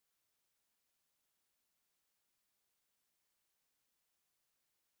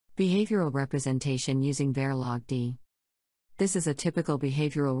Behavioral representation using Verilog-AMS. This is a typical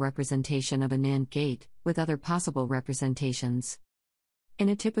behavioral representation of a Nand gate, with other possible representations. In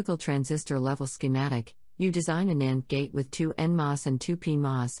a typical transistor-level schematic, you design a Nand gate with 2 NMOS and 2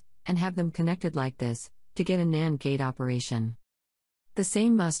 PMOS, and have them connected like this, to get a Nand gate operation. The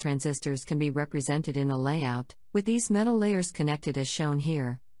same MOS transistors can be represented in a layout, with these metal layers connected as shown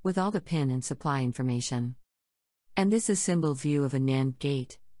here, with all the pin and supply information. And this is symbol view of a Nand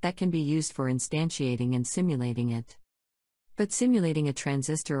gate, that can be used for instantiating and simulating it. But simulating a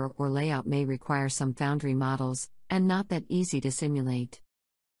transistor or layout may require some foundry models, and not that easy to simulate.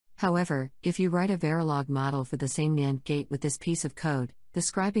 However, if you write a Verilog model for the same Nand gate with this piece of code,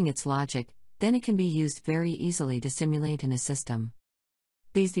 describing its logic, then it can be used very easily to simulate in a system.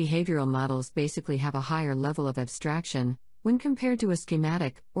 These behavioral models basically have a higher level of abstraction, when compared to a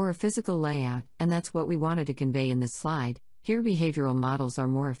schematic or a physical layout, and that's what we wanted to convey in this slide. Here behavioral models are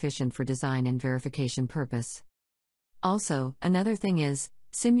more efficient for design and verification purpose. Also, another thing is,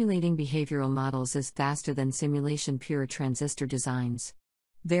 simulating behavioral models is faster than simulation pure transistor designs.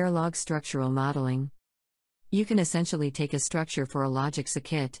 Verilog structural modeling. You can essentially take a structure for a logic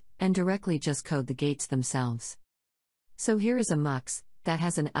circuit, and directly just code the gates themselves. So here is a MUX, that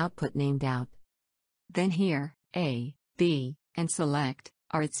has an output named out. Then here, A, B, and select,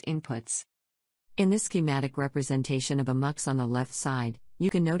 are its inputs. In this schematic representation of a MUX on the left side, you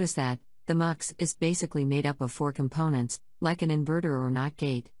can notice that the MUX is basically made up of 4 components, like an inverter or NOT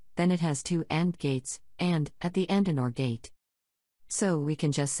gate, then it has 2 AND gates, and, at the end, an OR gate. So we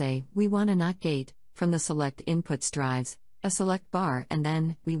can just say, we want a NOT gate, from the select inputs drives, a select bar, and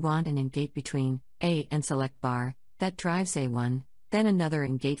then, we want an AND gate between A and select bar, that drives A1, then another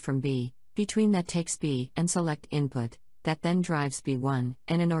AND gate from B, between that takes B and select input, that then drives B1,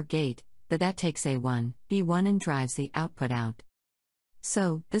 and an OR gate, that takes A1, B1 and drives the output out.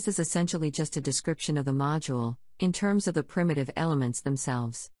 So, this is essentially just a description of the module, in terms of the primitive elements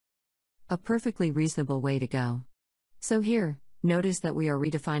themselves. A perfectly reasonable way to go. So here, notice that we are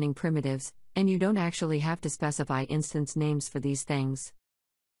redefining primitives, and you don't actually have to specify instance names for these things.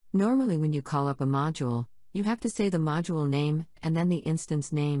 Normally when you call up a module, you have to say the module name, and then the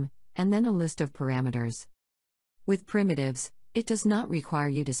instance name, and then a list of parameters. With primitives, it does not require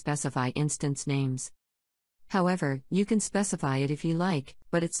you to specify instance names. However, you can specify it if you like,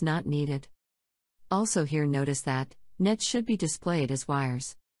 but it's not needed. Also here notice that, nets should be displayed as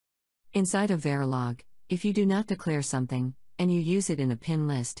wires. Inside of Verilog, if you do not declare something, and you use it in a pin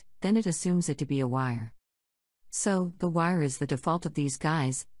list, then it assumes it to be a wire. So, the wire is the default of these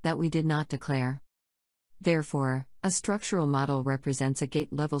guys, that we did not declare. Therefore, a structural model represents a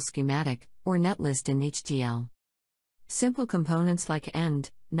gate-level schematic, or netlist in HDL. Simple components like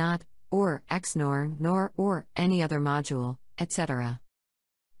AND, NOT, OR, XNOR, NOR, or any other module, etc.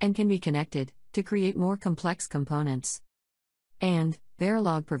 And can be connected, to create more complex components. And,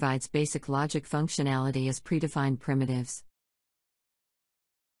 Verilog provides basic logic functionality as predefined primitives.